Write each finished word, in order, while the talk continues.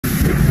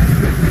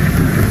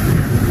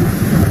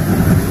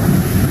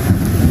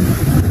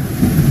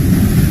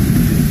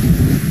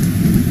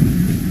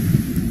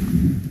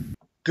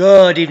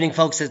Good evening,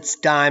 folks. It's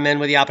Diamond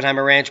with the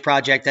Oppenheimer Ranch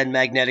Project and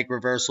Magnetic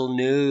Reversal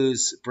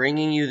News,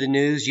 bringing you the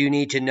news you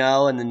need to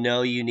know and the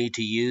know you need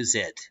to use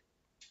it.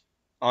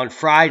 On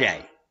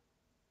Friday,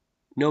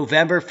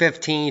 November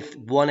 15th,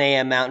 1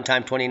 a.m. Mountain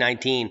Time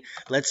 2019,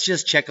 let's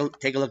just take a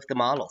look at the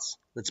models.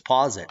 Let's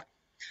pause it.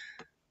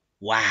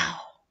 Wow.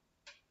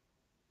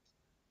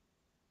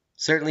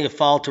 Certainly a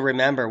fall to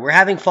remember. We're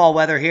having fall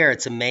weather here.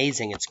 It's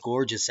amazing. It's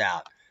gorgeous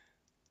out.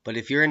 But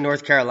if you're in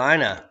North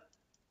Carolina,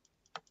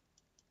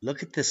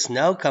 look at the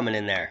snow coming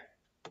in there.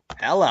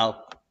 Hello.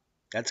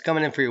 That's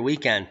coming in for your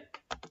weekend.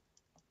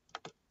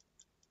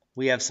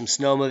 We have some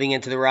snow moving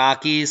into the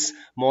Rockies.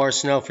 More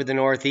snow for the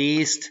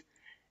Northeast.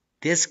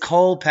 This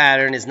cold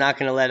pattern is not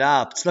going to let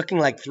up. It's looking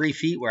like 3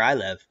 feet where I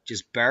live.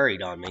 Just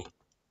buried on me.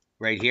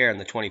 Right here on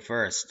the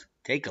 21st.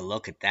 Take a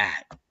look at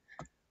that.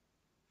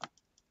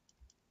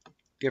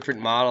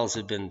 Different models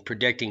have been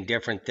predicting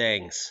different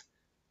things.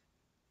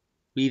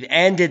 We've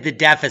ended the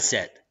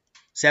deficit.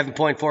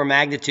 7.4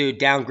 magnitude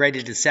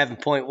downgraded to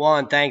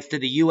 7.1 thanks to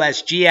the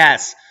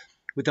USGS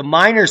with a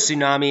minor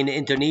tsunami in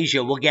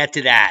Indonesia. We'll get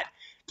to that.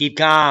 Keep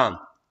calm.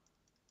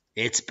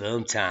 It's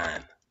boom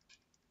time.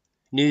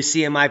 New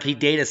CMIP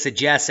data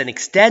suggests an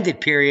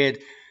extended period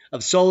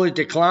of solar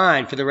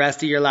decline for the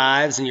rest of your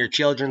lives and your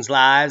children's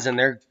lives and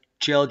their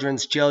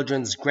children's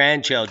children's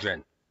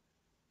grandchildren,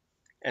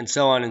 and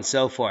so on and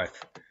so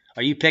forth.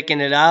 Are you picking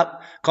it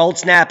up? Cold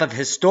snap of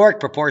historic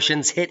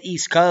proportions hit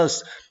East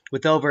Coast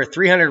with over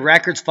 300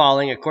 records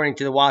falling, according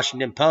to the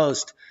Washington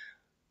Post.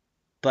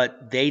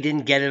 But they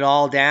didn't get it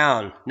all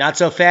down. Not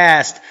so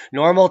fast.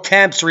 Normal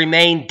temps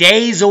remain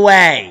days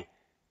away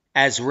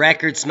as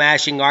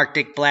record-smashing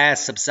Arctic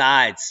blast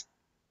subsides.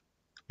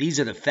 These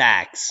are the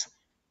facts.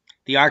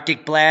 The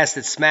Arctic blast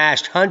that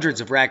smashed hundreds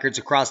of records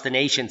across the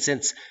nation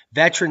since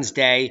Veterans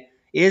Day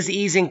is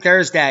easing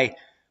Thursday,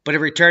 but a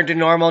return to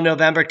normal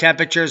November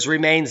temperatures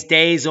remains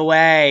days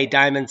away,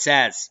 Diamond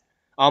says.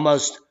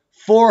 Almost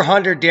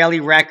 400 daily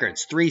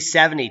records,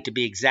 370 to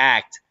be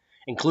exact,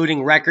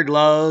 including record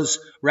lows,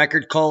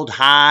 record cold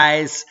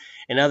highs,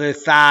 and other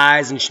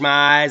thighs and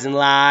schmies and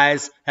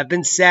lies, have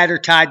been set or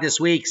tied this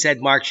week,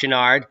 said Mark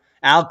Chenard.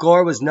 Al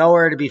Gore was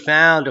nowhere to be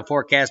found, a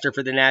forecaster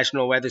for the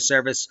National Weather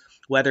Service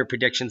Weather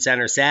Prediction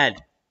Center said.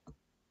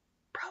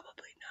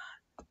 Probably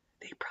not.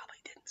 They probably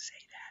didn't say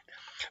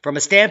that. From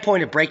a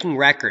standpoint of breaking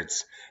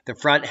records, the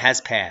front has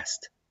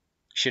passed,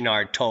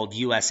 Chenard told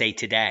USA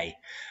Today.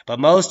 But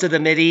most of the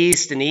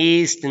Mideast and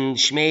East and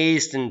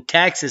Schmeast and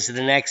Texas and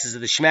the Nexus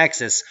of the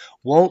Schmexus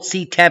won't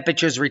see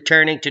temperatures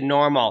returning to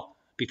normal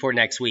before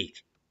next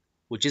week,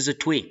 which is a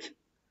tweak,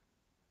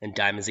 and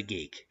Diamond's a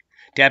geek.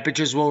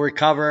 Temperatures will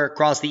recover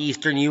across the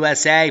eastern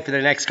USA for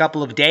the next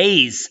couple of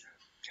days,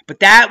 but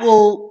that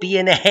will be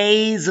in a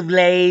haze of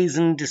lays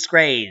and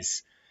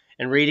disgrace,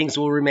 and readings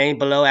will remain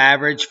below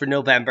average for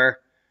November,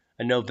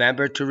 a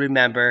November to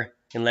remember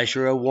unless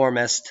you're a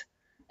warmist,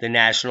 the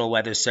National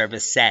Weather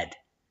Service said.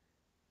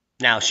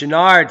 Now,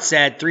 Chenard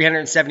said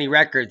 370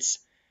 records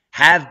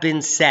have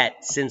been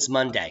set since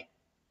Monday,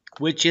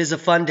 which is a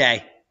fun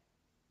day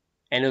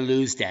and a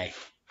lose day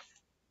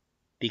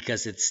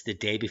because it's the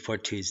day before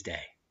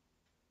Tuesday.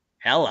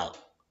 Hello.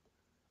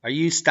 Are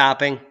you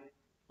stopping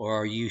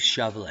or are you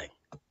shoveling?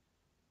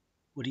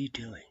 What are you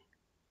doing?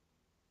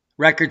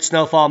 Record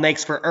snowfall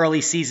makes for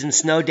early season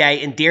snow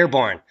day in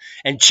Dearborn,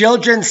 and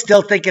children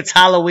still think it's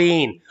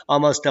Halloween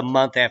almost a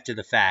month after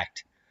the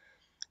fact.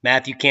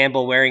 Matthew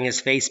Campbell, wearing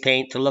his face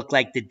paint to look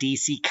like the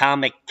DC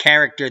comic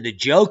character the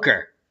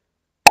Joker,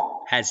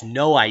 has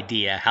no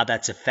idea how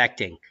that's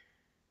affecting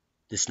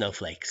the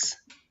snowflakes.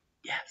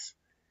 Yes.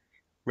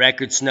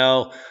 Record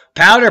snow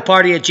powder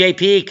party at Jay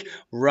Peak.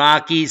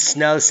 Rockies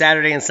snow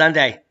Saturday and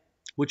Sunday,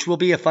 which will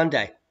be a fun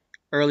day.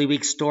 Early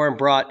week storm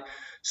brought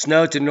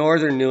snow to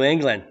northern New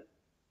England,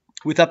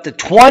 with up to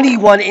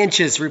 21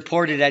 inches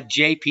reported at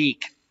Jay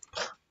Peak.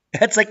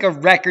 That's like a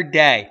record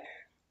day.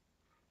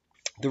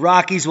 The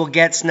Rockies will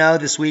get snow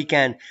this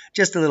weekend,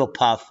 just a little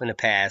puff and a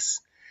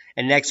pass.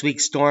 And next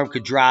week's storm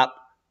could drop,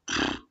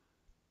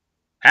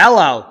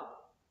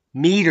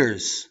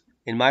 meters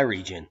in my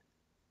region.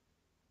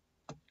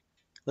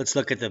 Let's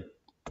look at the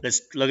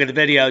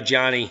video,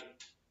 Johnny.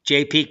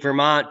 Jay Peak,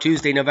 Vermont,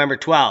 Tuesday, November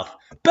 12th.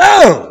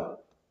 Boom!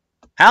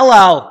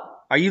 Hello.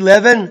 Are you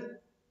living?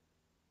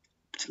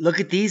 Look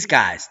at these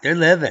guys. They're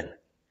living.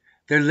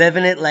 They're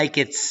living it like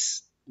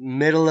it's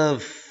middle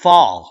of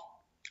fall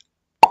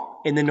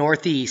in the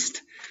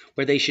Northeast,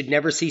 where they should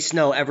never see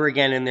snow ever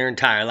again in their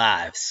entire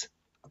lives.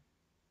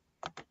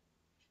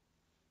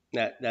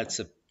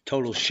 That's a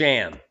total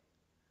sham,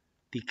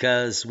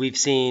 because we've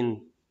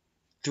seen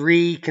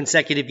 3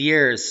 consecutive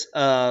years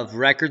of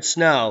record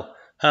snow.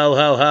 Ho,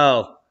 ho,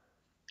 ho.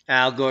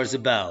 Al Gore's a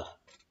beau.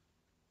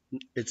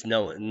 It's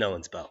no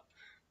one's beau.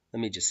 Let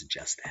me just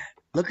adjust that.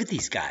 Look at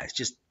these guys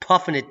just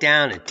puffing it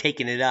down and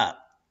taking it up.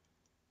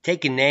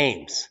 Taking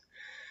names.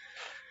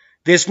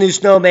 This new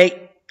snow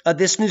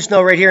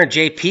right here in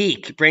Jay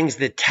Peak brings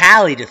the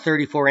tally to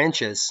 34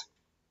 inches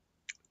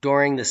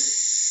during the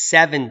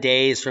 7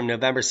 days from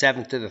November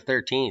 7th to the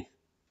 13th.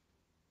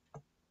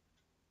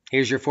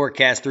 Here's your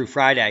forecast through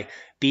Friday.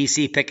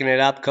 BC picking it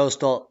up.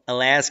 Coastal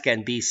Alaska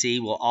and BC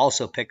will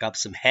also pick up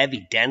some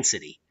heavy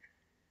density.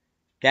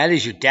 That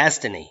is your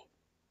destiny.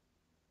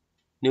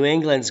 New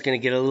England's going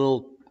to get a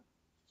little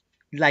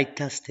light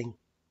dusting.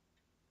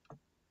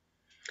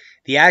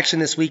 The action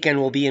this weekend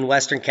will be in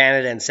western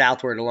Canada and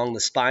southward along the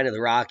spine of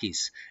the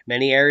Rockies.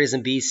 Many areas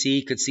in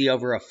BC could see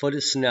over a foot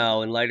of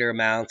snow in lighter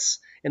amounts.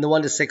 In the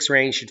 1 to 6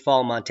 range should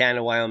fall in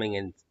Montana, Wyoming,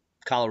 and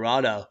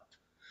Colorado.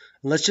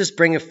 And let's just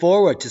bring it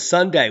forward to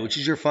Sunday, which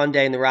is your fun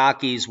day in the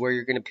Rockies, where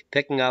you're going to be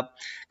picking up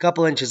a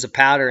couple inches of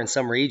powder in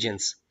some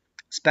regions,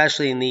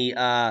 especially in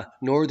the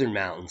northern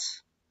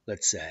mountains,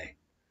 let's say.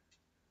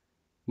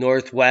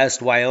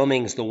 Northwest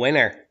Wyoming's the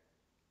winner.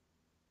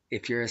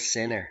 If you're a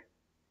sinner,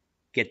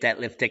 get that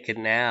lift ticket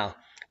now.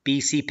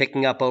 BC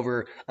picking up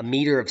over a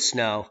meter of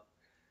snow,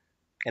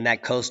 and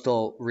that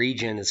coastal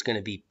region is going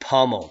to be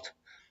pummeled.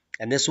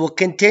 And this will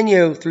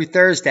continue through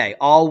Thursday,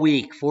 all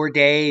week, 4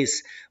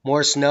 days.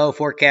 More snow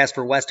forecast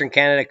for western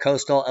Canada,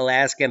 coastal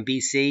Alaska, and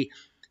BC.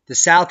 The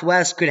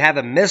Southwest could have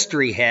a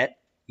mystery hit.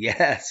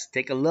 Yes,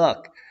 take a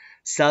look.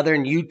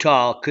 Southern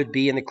Utah could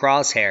be in the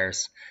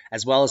crosshairs,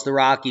 as well as the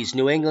Rockies.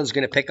 New England's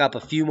going to pick up a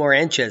few more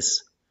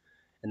inches,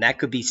 and that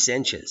could be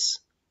cinches.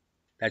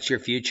 That's your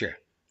future.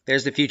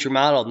 There's the future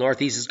model.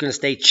 Northeast is going to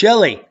stay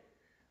chilly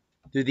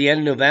through the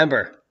end of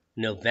November.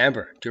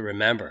 November to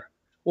remember.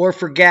 Or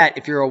forget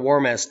if you're a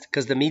warmist,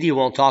 because the media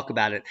won't talk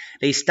about it.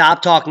 They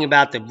stopped talking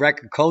about the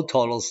record cold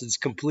totals. It's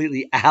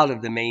completely out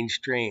of the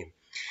mainstream.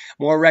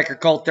 More record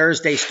cold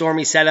Thursday.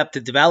 Stormy setup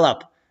to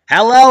develop.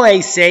 Hello,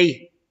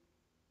 AC.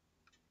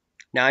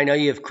 Now, I know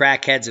you have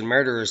crackheads and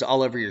murderers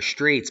all over your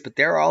streets, but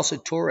there are also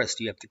tourists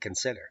you have to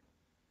consider.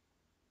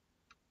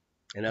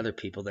 And other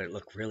people that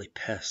look really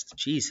pissed.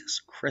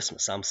 Jesus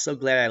Christmas. I'm so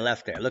glad I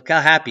left there. Look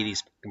how happy these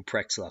fucking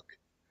pricks look.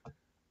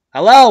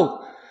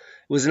 Hello.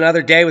 It was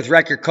another day with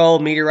record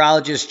cold.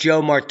 Meteorologist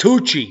Joe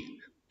Martucci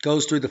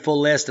goes through the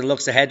full list and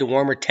looks ahead to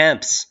warmer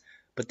temps.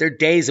 But they're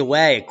days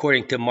away,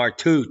 according to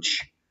Martucci.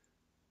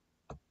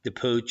 The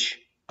pooch.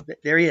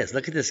 There he is.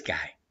 Look at this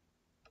guy.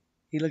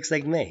 He looks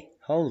like me.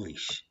 Holy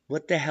sh!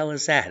 What the hell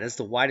is that? That's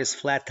the widest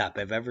flat top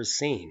I've ever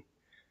seen.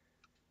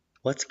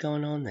 What's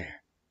going on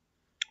there?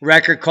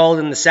 Record cold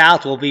in the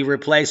south will be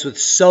replaced with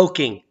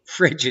soaking,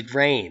 frigid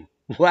rain.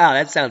 Wow,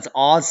 that sounds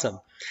awesome.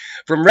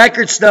 From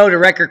record snow to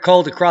record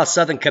cold across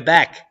southern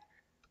Quebec.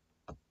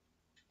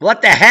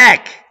 What the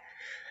heck?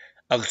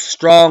 A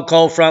strong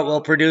cold front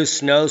will produce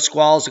snow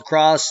squalls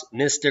across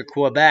Mr.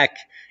 Quebec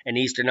and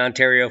eastern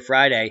Ontario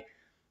Friday.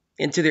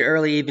 Into the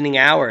early evening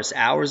hours.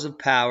 Hours of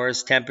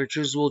powers.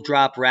 Temperatures will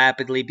drop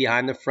rapidly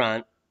behind the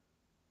front.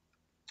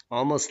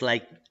 Almost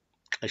like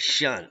a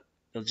shunt.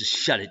 They'll just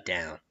shut it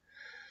down.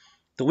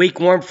 The weak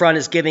warm front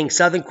is giving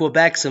southern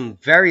Quebec some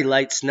very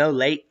light snow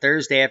late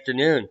Thursday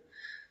afternoon.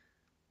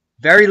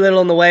 Very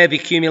little in the way of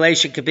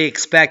accumulation can be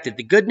expected.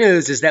 The good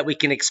news is that we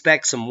can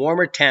expect some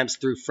warmer temps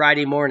through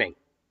Friday morning.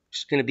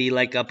 It's going to be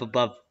like up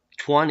above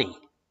 20.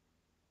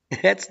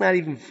 That's not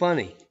even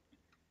funny.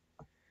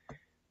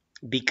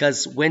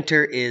 Because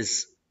winter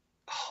is,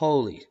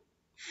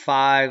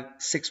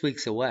 6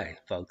 weeks away,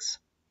 folks.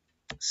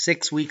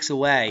 6 weeks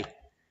away.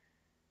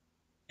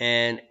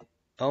 And,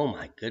 oh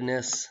my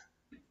goodness.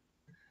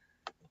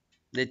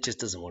 It just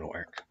doesn't want to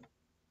work.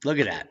 Look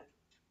at that.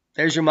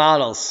 There's your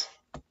models.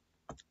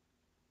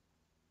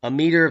 A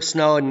meter of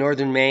snow in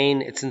northern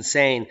Maine. It's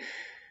insane.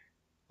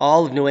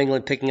 All of New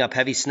England picking up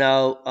heavy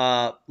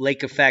snow.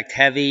 Lake effect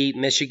heavy.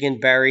 Michigan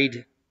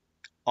buried.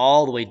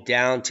 All the way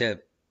down to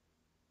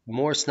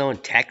more snow in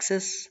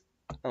Texas.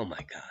 Oh my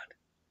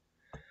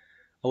God.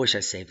 I wish I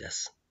saved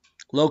this.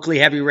 Locally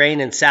heavy rain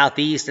in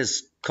southeast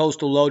as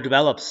coastal low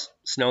develops.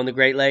 Snow in the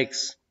Great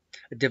Lakes.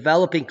 A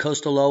developing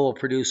coastal low will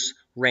produce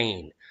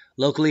rain.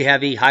 Locally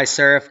heavy, high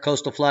surf,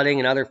 coastal flooding,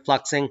 and other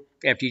fluxing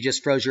after you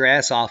just froze your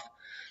ass off.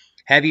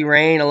 Heavy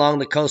rain along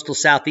the coastal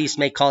southeast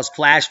may cause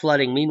flash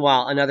flooding.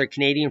 Meanwhile, another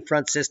Canadian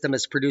front system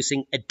is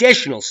producing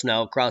additional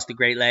snow across the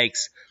Great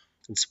Lakes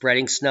and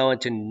spreading snow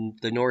into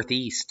the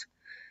northeast.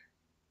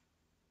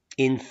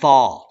 In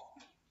fall,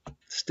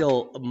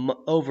 still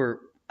over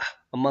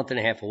a month and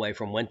a half away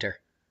from winter,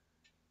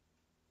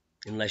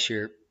 unless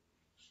you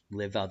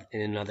live out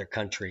in another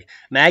country.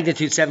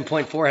 Magnitude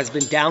 7.4 has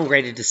been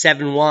downgraded to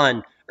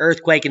 7.1.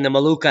 Earthquake in the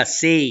Molucca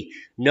Sea.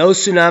 No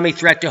tsunami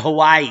threat to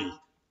Hawaii.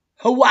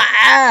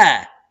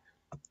 Hawaii!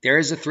 There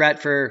is a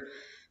threat for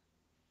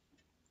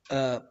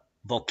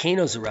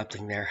volcanoes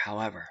erupting there,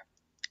 however.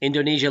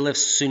 Indonesia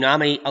lifts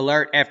tsunami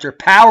alert after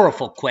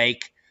powerful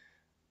quake.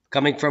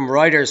 Coming from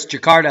Reuters,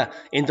 Jakarta,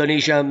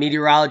 Indonesia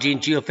Meteorology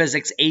and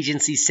Geophysics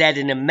Agency said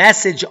in a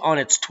message on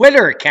its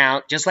Twitter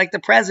account, just like the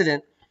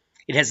president,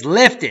 it has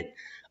lifted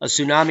a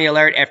tsunami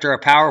alert after a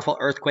powerful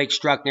earthquake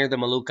struck near the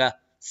Molucca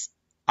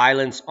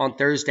Islands on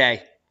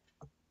Thursday.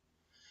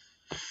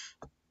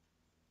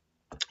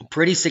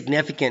 Pretty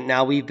significant.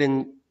 Now, we've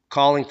been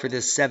calling for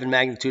this 7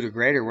 magnitude or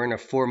greater. We're in a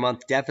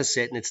 4-month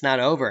deficit, and it's not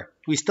over.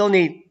 We still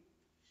need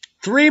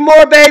 3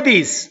 more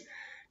babies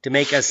to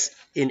make us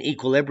in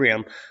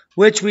equilibrium,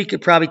 which we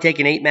could probably take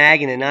an 8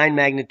 mag and a 9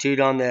 magnitude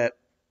on the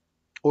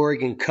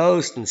Oregon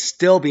coast and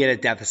still be at a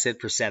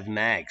deficit for 7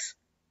 mags.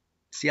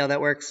 See how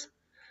that works?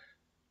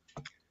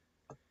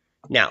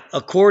 Now,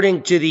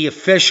 according to the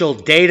official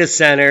data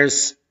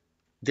centers,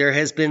 there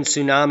has been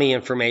tsunami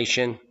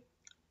information.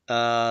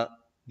 The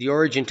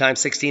origin time,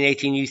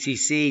 1618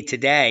 UTC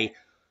today.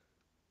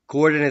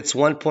 Coordinates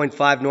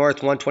 1.5 north,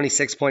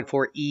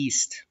 126.4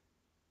 east.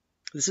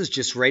 This is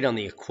just right on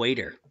the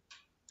equator.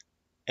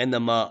 And the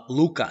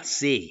Molucca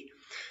Sea.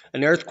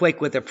 An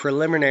earthquake with a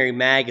preliminary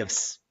mag of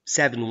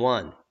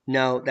 7.1.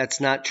 No,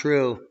 that's not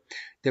true.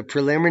 The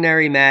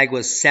preliminary mag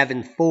was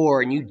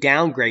 7.4 and you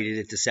downgraded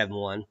it to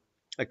 7.1.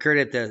 Occurred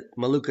at the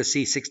Molucca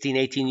Sea,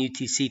 1618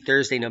 UTC,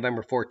 Thursday,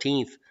 November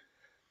 14th.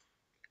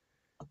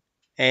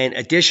 And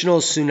additional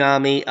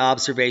tsunami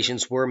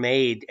observations were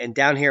made. And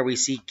down here we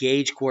see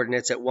gauge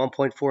coordinates at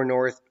 1.4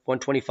 north,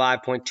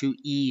 125.2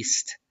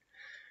 east.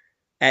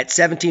 At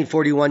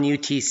 1741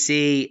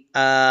 UTC,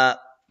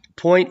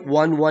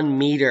 0.11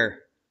 meter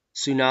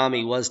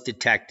tsunami was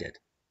detected.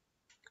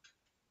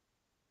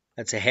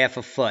 That's a half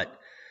a foot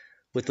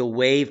with a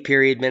wave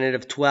period minute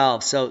of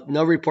 12. So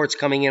no reports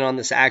coming in on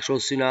this actual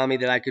tsunami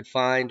that I could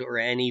find or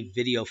any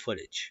video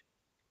footage.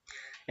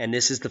 And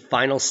this is the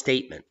final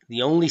statement,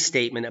 the only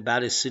statement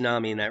about a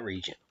tsunami in that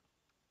region.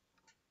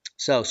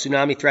 So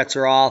tsunami threats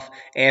are off.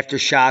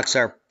 Aftershocks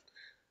are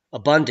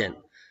abundant,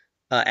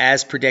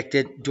 as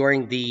predicted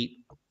during the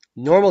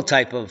normal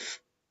type of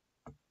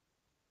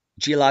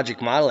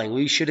geologic modeling.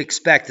 We should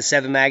expect the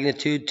 7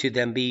 magnitude to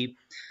then be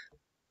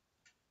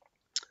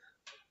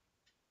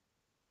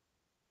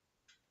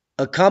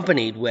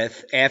accompanied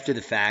with, after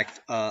the fact,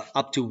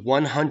 up to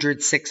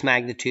 106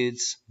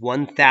 magnitudes,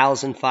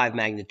 1,005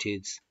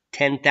 magnitudes,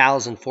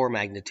 10,000 4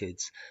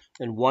 magnitudes,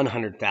 and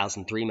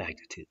 100,000 3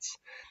 magnitudes.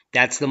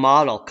 That's the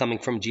model coming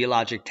from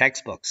geologic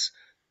textbooks.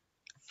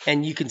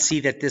 And you can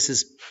see that this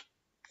is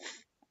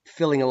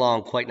filling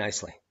along quite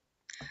nicely.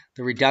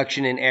 The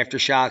reduction in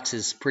aftershocks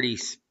is pretty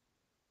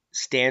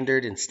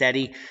standard and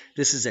steady.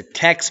 This is a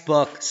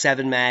textbook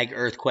 7 mag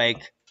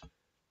earthquake.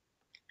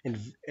 And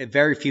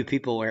very few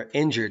people were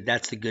injured.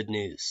 That's the good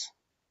news.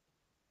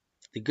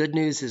 The good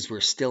news is we're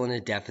still in a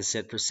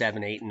deficit for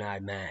 7, 8, and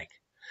 9 mag.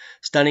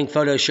 Stunning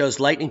photo shows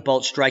lightning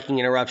bolt striking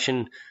an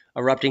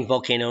erupting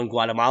volcano in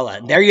Guatemala.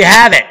 And there you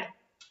have it.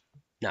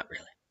 Not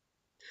really.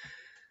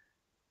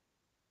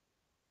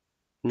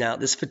 Now,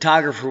 this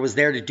photographer was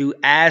there to do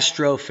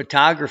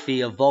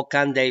astrophotography of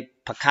Volcan de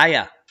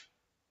Pacaya,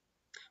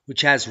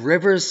 which has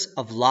rivers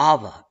of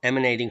lava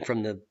emanating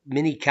from the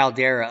mini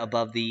caldera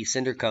above the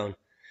cinder cone.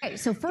 Okay,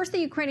 so first the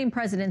Ukrainian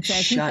president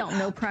said he felt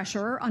no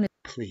pressure on it.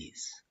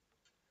 Please.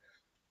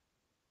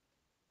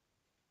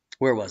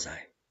 Where was I?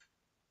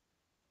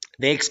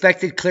 They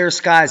expected clear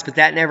skies, but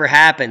that never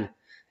happened,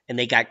 and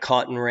they got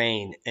caught in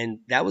rain. And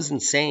that was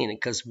insane,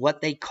 because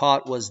what they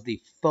caught was the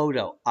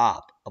photo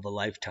op of a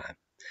lifetime.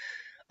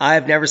 I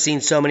have never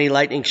seen so many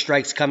lightning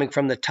strikes coming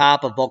from the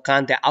top of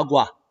Volcan de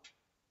Agua.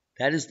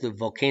 That is the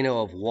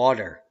volcano of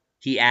water,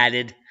 he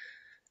added,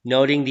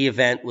 noting the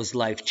event was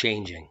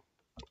life-changing.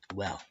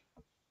 Well,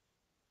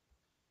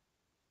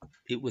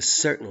 it was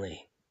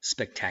certainly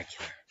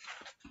spectacular.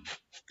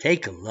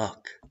 Take a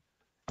look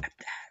at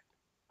that.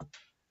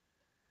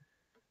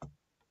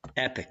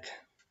 Epic.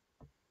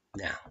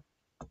 Now,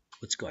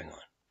 what's going on?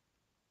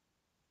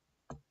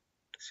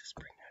 Let's just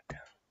bring that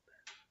down a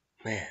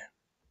little bit. Man,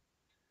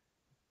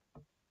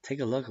 take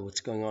a look at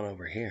what's going on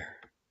over here.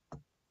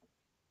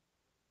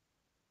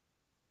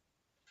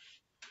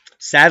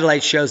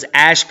 Satellite shows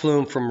ash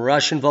plume from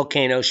Russian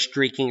volcanoes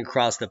streaking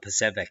across the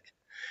Pacific.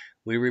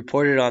 We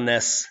reported on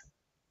this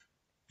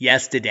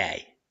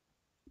yesterday.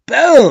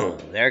 Boom!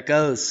 There it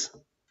goes.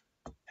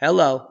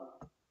 Hello.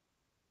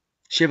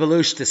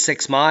 Shivalush to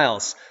 6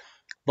 miles.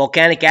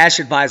 Volcanic ash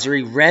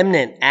advisory,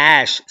 remnant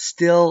ash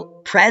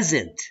still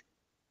present.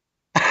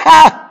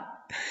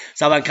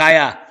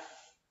 Sabancaya,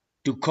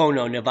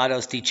 Ducono,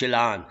 Nevados de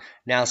Chillán.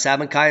 Now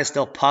Sabancaya is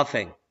still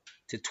puffing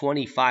to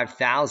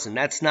 25,000.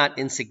 That's not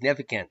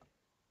insignificant.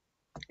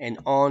 And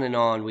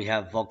on we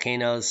have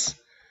volcanoes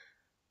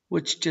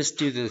which just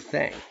do their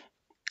thing.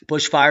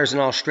 Bushfires in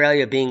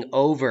Australia being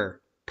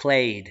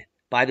overplayed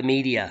by the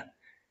media.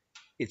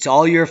 It's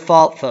all your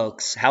fault,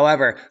 folks.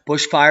 However,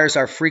 bushfires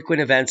are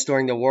frequent events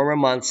during the warmer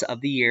months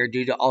of the year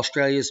due to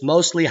Australia's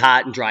mostly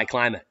hot and dry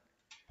climate,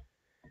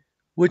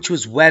 which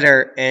was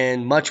wetter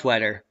and much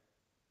wetter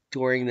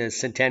during the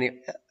centennial.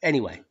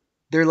 Anyway,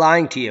 they're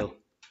lying to you.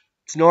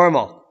 It's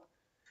normal.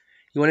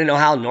 You want to know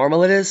how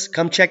normal it is?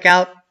 Come check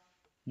out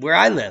where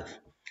I live.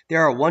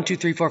 There are 1, 2,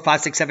 3, 4,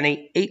 5, 6,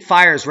 7, 8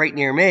 fires right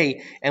near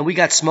me, and we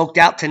got smoked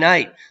out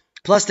tonight.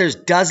 Plus, there's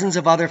dozens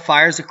of other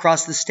fires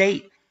across the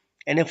state.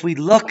 And if we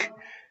look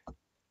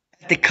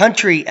at the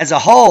country as a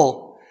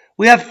whole,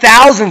 we have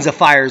thousands of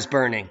fires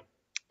burning.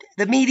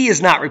 The media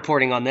is not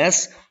reporting on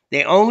this.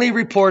 They only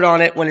report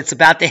on it when it's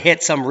about to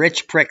hit some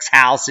rich prick's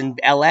house in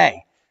LA.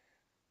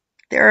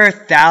 There are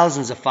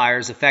thousands of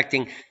fires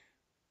affecting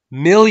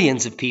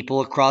millions of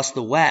people across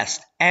the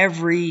West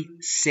every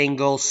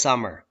single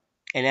summer.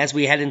 And as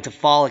we head into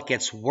fall, it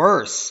gets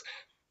worse.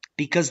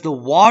 because the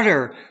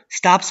water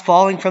stops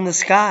falling from the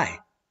sky.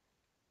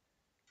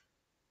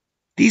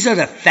 These are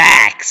the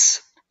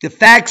facts. The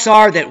facts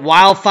are that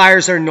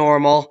wildfires are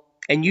normal,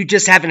 and you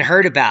just haven't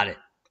heard about it.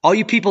 All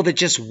you people that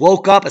just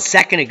woke up a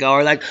second ago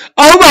are like,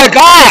 oh my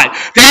God,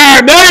 there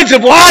are millions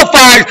of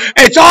wildfires.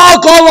 It's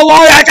all global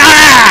warming.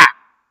 Ah!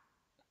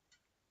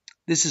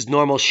 This is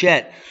normal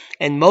shit.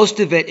 And most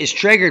of it is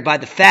triggered by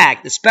the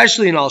fact,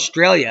 especially in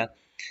Australia,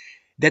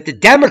 that the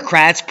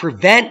Democrats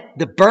prevent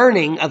the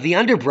burning of the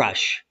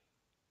underbrush.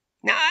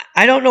 Now,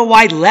 I don't know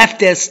why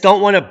leftists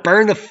don't want to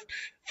burn the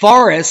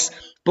forests,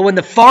 but when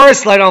the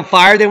forests light on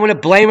fire, they want to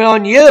blame it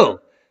on you.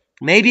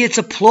 Maybe it's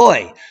a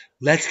ploy.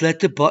 Let's let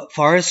the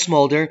forest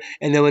smolder,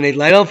 and then when they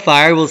light on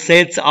fire, we'll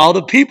say it's all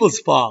the people's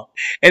fault.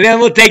 And then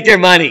we'll take their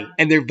money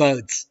and their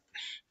votes,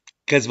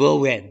 because we'll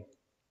win.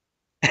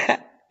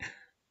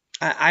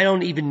 I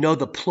don't even know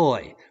the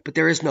ploy, but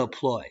there is no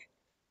ploy.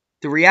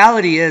 The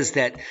reality is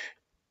that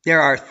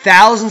there are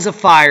thousands of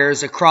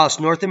fires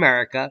across North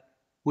America,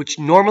 which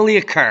normally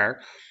occur.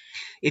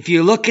 If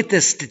you look at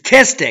the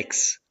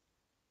statistics,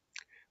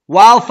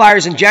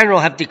 wildfires in general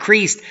have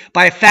decreased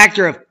by a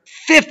factor of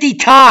 50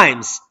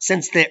 times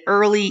since the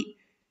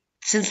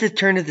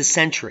turn of the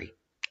century,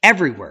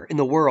 everywhere in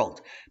the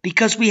world,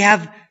 because we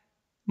have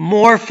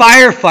more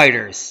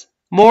firefighters,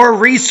 more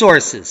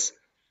resources.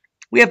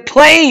 We have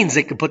planes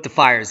that can put the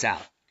fires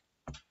out.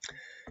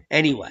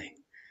 Anyway,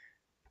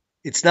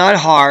 it's not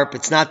HAARP,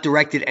 it's not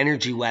directed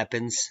energy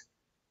weapons,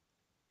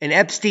 and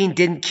Epstein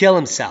didn't kill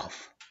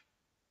himself.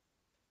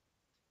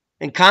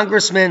 And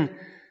Congressman,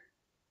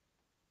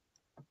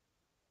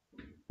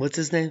 what's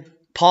his name?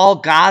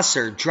 Paul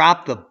Gosar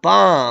dropped the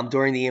bomb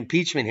during the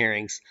impeachment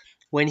hearings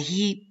when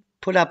he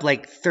put up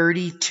like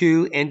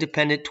 32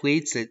 independent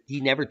tweets that he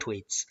never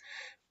tweets.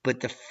 But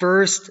the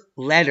first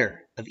letter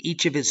of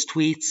each of his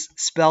tweets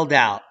spelled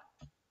out.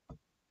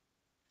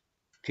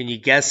 Can you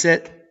guess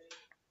it?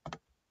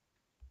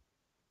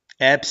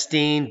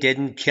 Epstein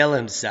didn't kill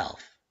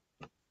himself.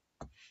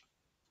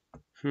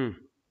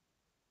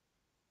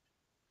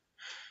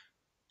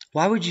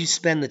 Why would you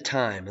spend the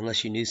time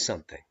unless you knew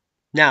something?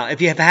 Now,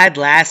 if you have had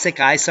LASIK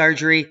eye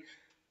surgery,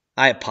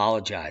 I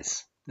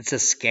apologize. It's a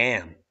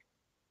scam.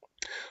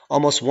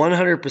 Almost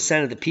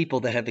 100% of the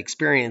people that have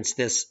experienced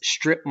this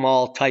strip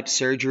mall type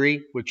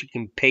surgery, which you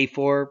can pay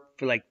for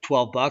like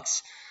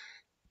 $12,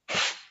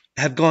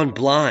 have gone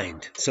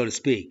blind, so to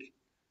speak.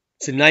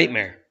 It's a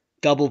nightmare.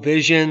 Double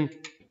vision.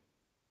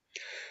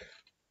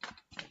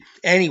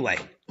 Anyway,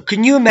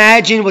 can you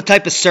imagine what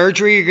type of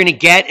surgery you're going to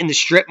get in the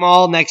strip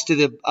mall next to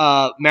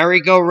the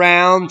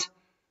merry-go-round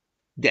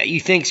that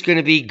you think is going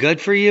to be good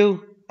for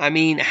you? I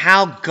mean,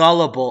 how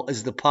gullible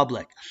is the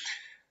public?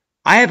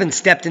 I haven't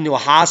stepped into a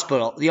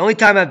hospital. The only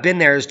time I've been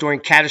there is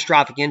during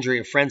catastrophic injury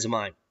of friends of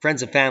mine,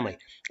 friends and family.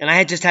 And I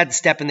had just had to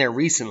step in there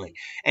recently.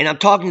 And I'm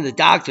talking to the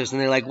doctors, and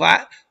they're like,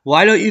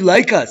 why don't you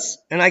like us?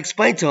 And I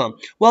explained to them,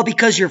 well,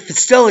 because your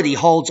facility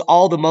holds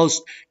all the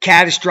most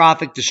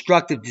catastrophic,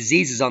 destructive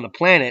diseases on the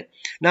planet.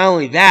 Not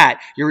only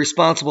that, you're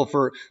responsible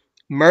for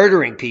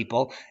murdering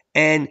people.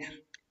 And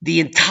the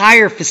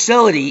entire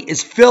facility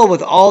is filled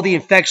with all the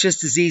infectious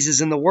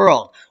diseases in the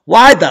world.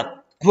 Why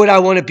would I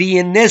want to be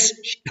in this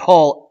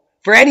hole?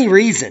 For any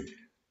reason,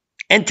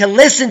 and to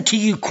listen to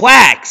you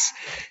quacks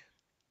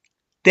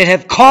that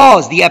have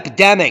caused the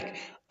epidemic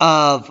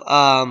of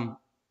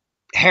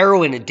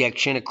heroin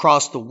addiction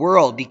across the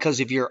world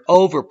because of your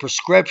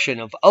overprescription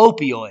of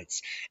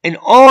opioids, and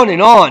on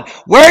and on.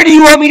 Where do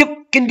you want me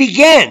to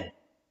begin?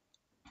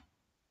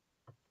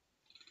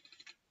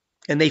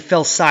 And they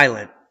fell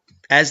silent,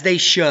 as they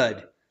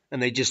should,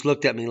 and they just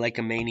looked at me like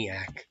a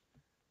maniac.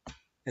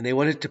 And they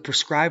wanted to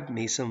prescribe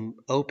me some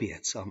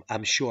opiates,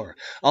 I'm sure.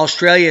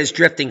 Australia is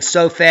drifting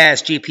so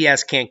fast,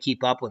 GPS can't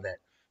keep up with it.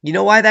 You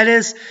know why that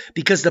is?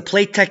 Because the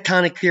plate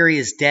tectonic theory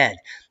is dead.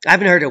 I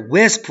haven't heard a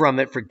wisp from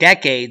it for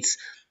decades.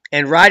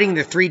 And riding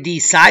the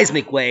 3D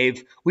seismic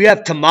wave, we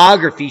have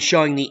tomography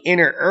showing the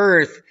inner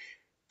Earth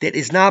that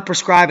is not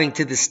prescribing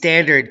to the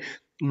standard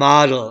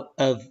model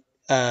of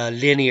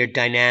linear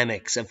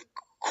dynamics, of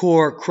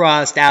core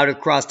crust, outer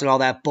crust, and all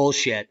that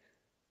bullshit.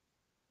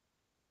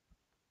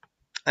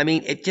 I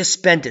mean, just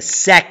spend a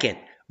second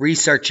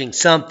researching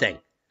something,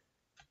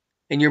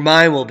 and your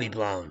mind will be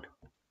blown.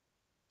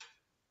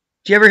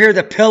 Do you ever hear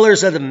the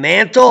pillars of the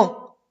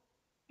mantle?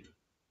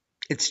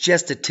 It's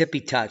just a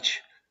tippy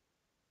touch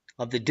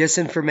of the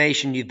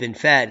disinformation you've been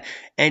fed.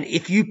 And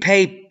if you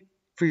pay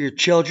for your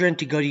children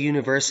to go to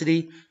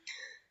university,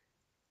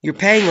 you're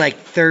paying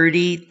like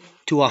 $30,000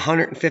 to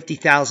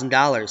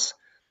 $150,000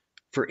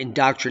 for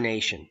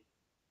indoctrination.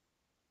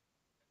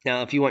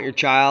 Now, if you want your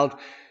child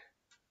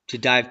to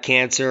die of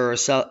cancer or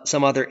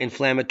some other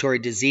inflammatory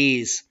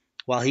disease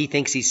while he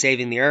thinks he's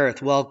saving the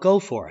earth, well, go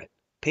for it.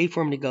 Pay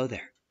for him to go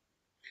there.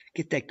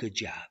 Get that good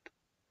job.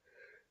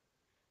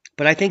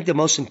 But I think the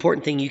most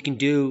important thing you can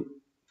do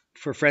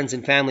for friends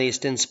and family is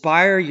to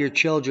inspire your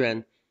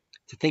children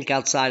to think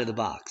outside of the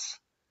box.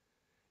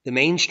 The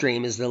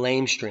mainstream is the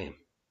lamestream.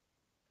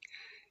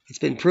 It's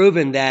been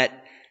proven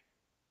that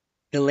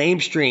the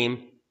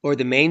lamestream or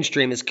the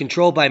mainstream, is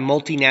controlled by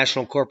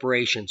multinational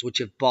corporations, which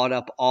have bought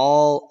up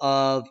all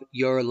of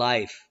your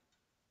life.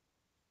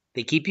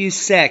 They keep you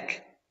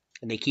sick,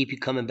 and they keep you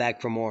coming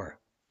back for more.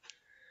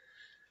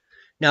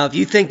 Now, if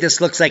you think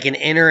this looks like an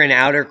inner and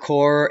outer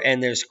core,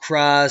 and there's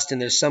crust, and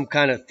there's some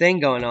kind of thing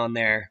going on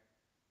there,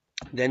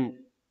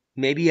 then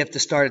maybe you have to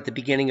start at the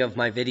beginning of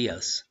my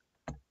videos,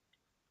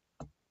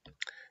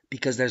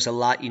 because there's a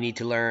lot you need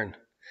to learn.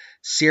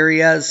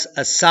 Syria's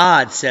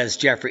Assad says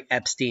Jeffrey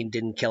Epstein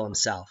didn't kill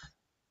himself.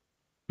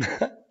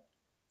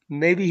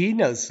 Maybe he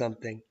knows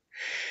something.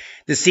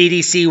 The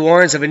CDC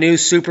warns of a new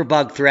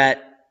superbug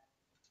threat.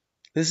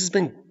 This has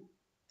been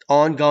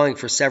ongoing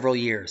for several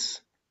years.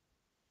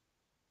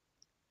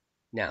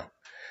 Now,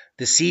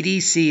 the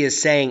CDC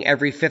is saying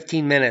every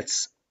 15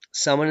 minutes,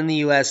 someone in the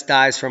U.S.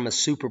 dies from a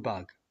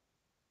superbug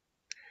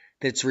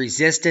that's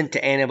resistant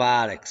to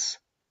antibiotics.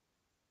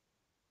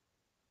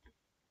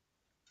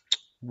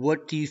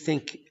 What do you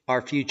think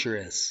our future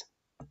is?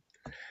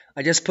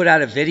 I just put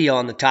out a video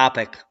on the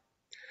topic.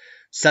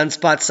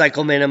 Sunspot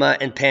cyclominima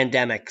and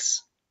pandemics.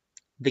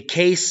 The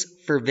case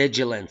for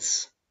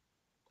vigilance.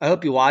 I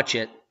hope you watch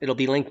it. It'll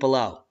be linked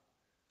below.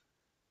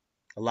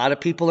 A lot of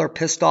people are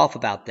pissed off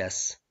about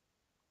this.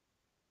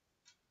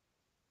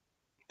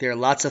 There are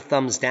lots of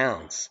thumbs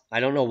downs. I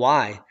don't know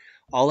why.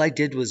 All I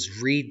did was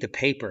read the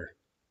paper,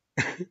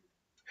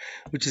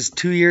 which is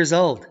 2 years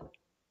old.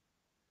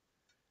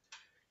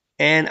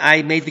 And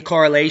I made the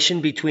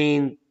correlation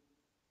between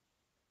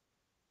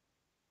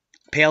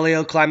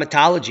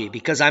paleoclimatology,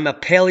 because I'm a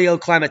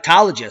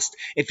paleoclimatologist.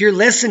 If you're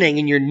listening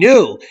and you're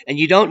new and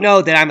you don't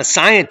know that I'm a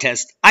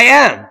scientist, I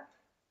am.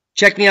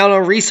 Check me out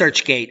on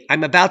ResearchGate.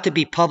 I'm about to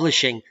be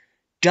publishing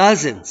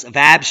dozens of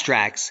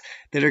abstracts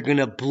that are going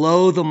to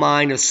blow the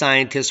mind of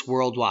scientists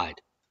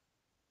worldwide.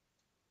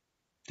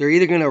 They're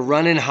either going to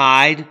run and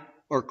hide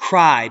or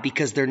cry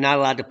because they're not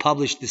allowed to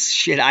publish this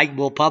shit I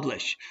will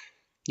publish.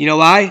 You know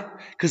why?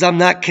 Because I'm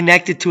not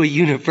connected to a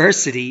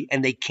university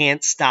and they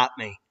can't stop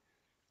me.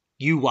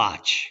 You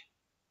watch.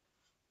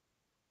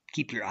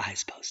 Keep your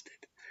eyes posted.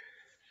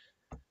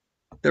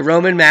 The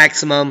Roman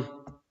maximum,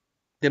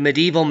 the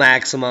medieval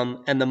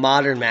maximum, and the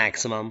modern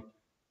maximum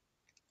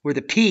were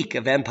the peak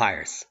of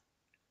empires.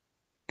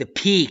 The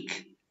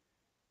peak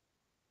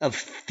of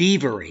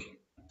thievery,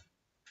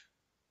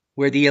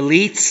 where the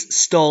elites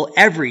stole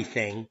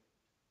everything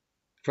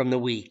from the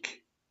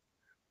weak.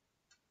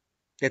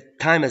 That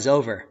time is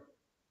over,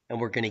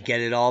 and we're going to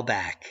get it all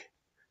back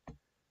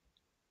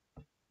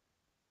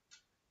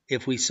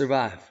if we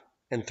survive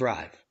and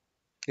thrive.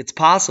 It's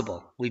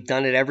possible. We've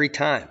done it every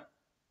time.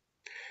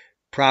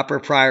 Proper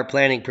prior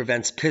planning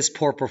prevents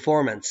piss-poor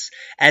performance,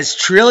 as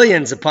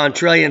trillions upon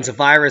trillions of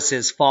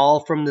viruses fall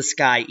from the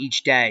sky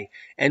each day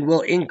and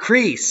will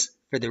increase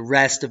for the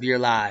rest of your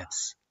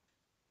lives.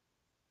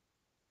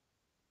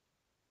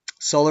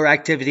 Solar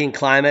activity and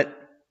climate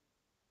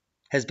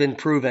has been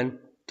proven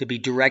to be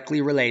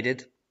directly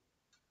related,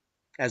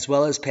 as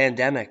well as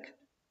pandemic.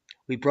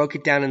 We broke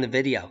it down in the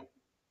video.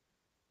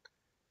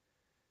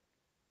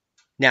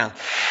 Now,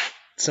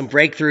 some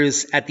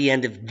breakthroughs at the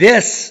end of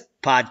this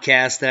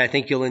podcast that I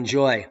think you'll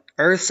enjoy.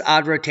 Earth's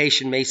odd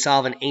rotation may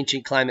solve an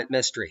ancient climate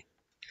mystery.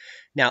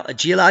 Now, a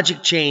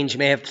geologic change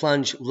may have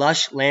plunged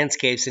lush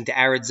landscapes into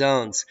arid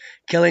zones,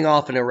 killing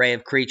off an array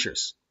of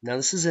creatures. Now,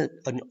 this is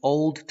an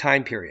old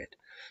time period.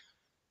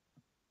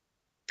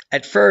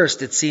 At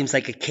first, it seems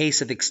like a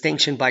case of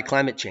extinction by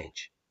climate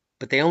change,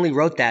 but they only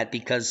wrote that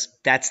because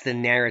that's the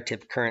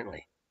narrative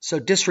currently. So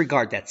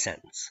disregard that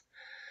sentence.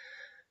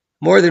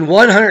 More than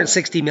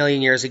 160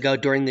 million years ago,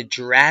 during the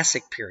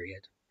Jurassic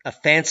period, a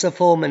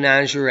fanciful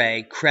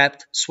menagerie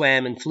crept,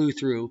 swam, and flew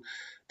through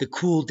the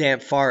cool,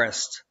 damp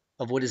forest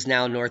of what is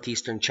now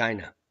northeastern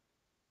China.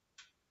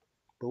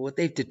 But what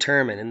they've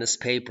determined in this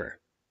paper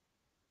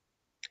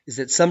is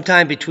that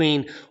sometime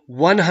between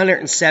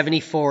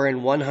 174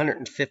 and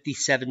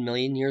 157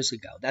 million years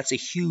ago, that's a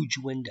huge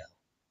window,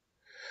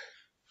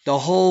 the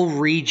whole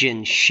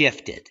region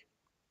shifted.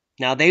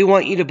 Now, they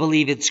want you to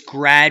believe it's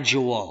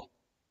gradual,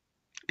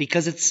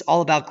 because it's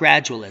all about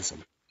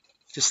gradualism,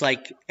 just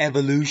like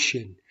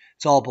evolution.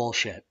 It's all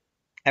bullshit.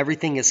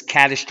 Everything is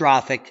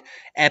catastrophic,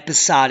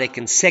 episodic,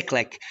 and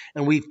cyclic,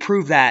 and we've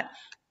proved that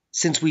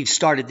since we've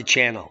started the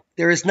channel.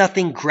 There is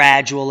nothing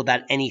gradual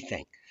about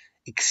anything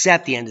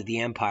except the end of the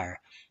empire,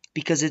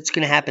 because it's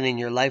going to happen in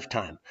your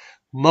lifetime.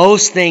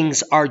 Most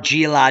things are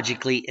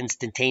geologically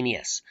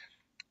instantaneous,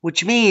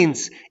 which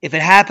means if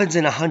it happens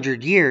in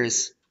 100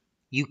 years,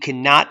 you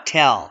cannot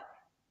tell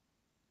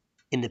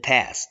in the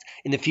past.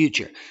 In the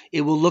future,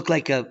 it will look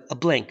like a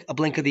blink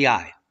of the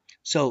eye.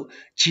 So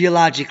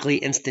geologically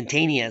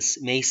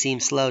instantaneous may seem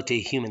slow to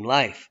human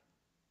life,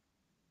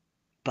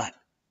 but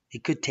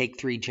it could take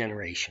 3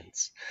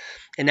 generations.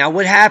 And now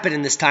what happened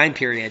in this time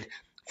period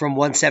from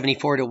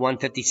 174 to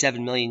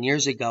 157 million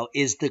years ago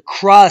is the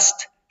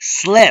crust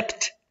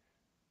slipped.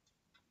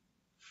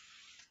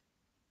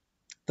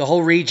 The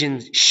whole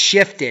region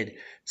shifted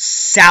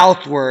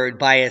southward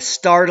by a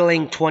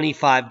startling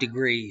 25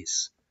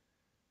 degrees,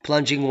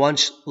 plunging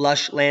once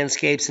lush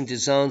landscapes into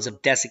zones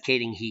of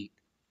desiccating heat.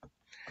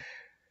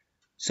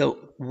 So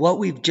what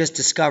we've just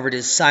discovered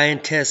is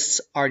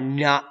scientists are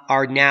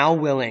now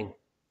willing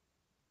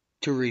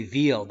to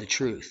reveal the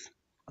truth.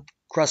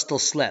 Crustal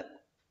slip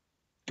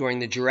during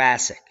the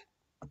Jurassic.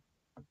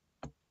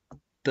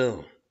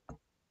 Boom.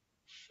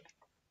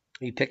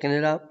 Are you picking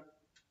it up?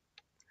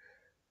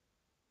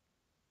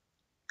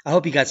 I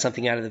hope you got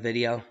something out of the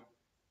video.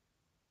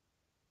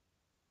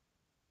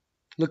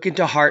 Look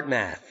into heart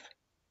math.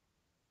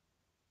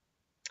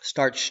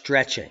 Start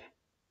stretching.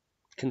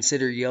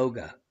 Consider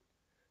yoga.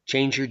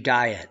 Change your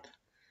diet.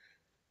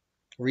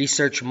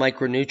 Research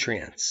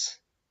micronutrients.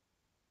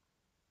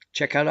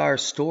 Check out our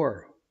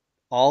store.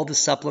 All the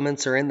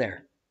supplements are in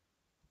there.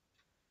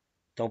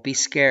 Don't be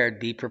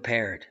scared. Be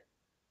prepared.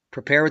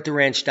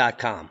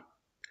 Preparewiththeranch.com.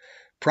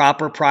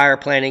 Proper prior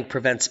planning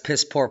prevents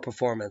piss poor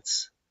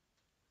performance.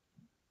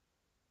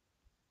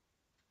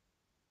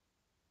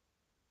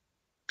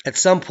 At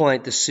some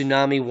point, the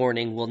tsunami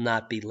warning will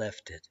not be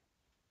lifted.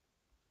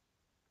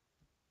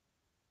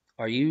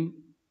 Are you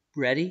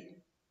ready?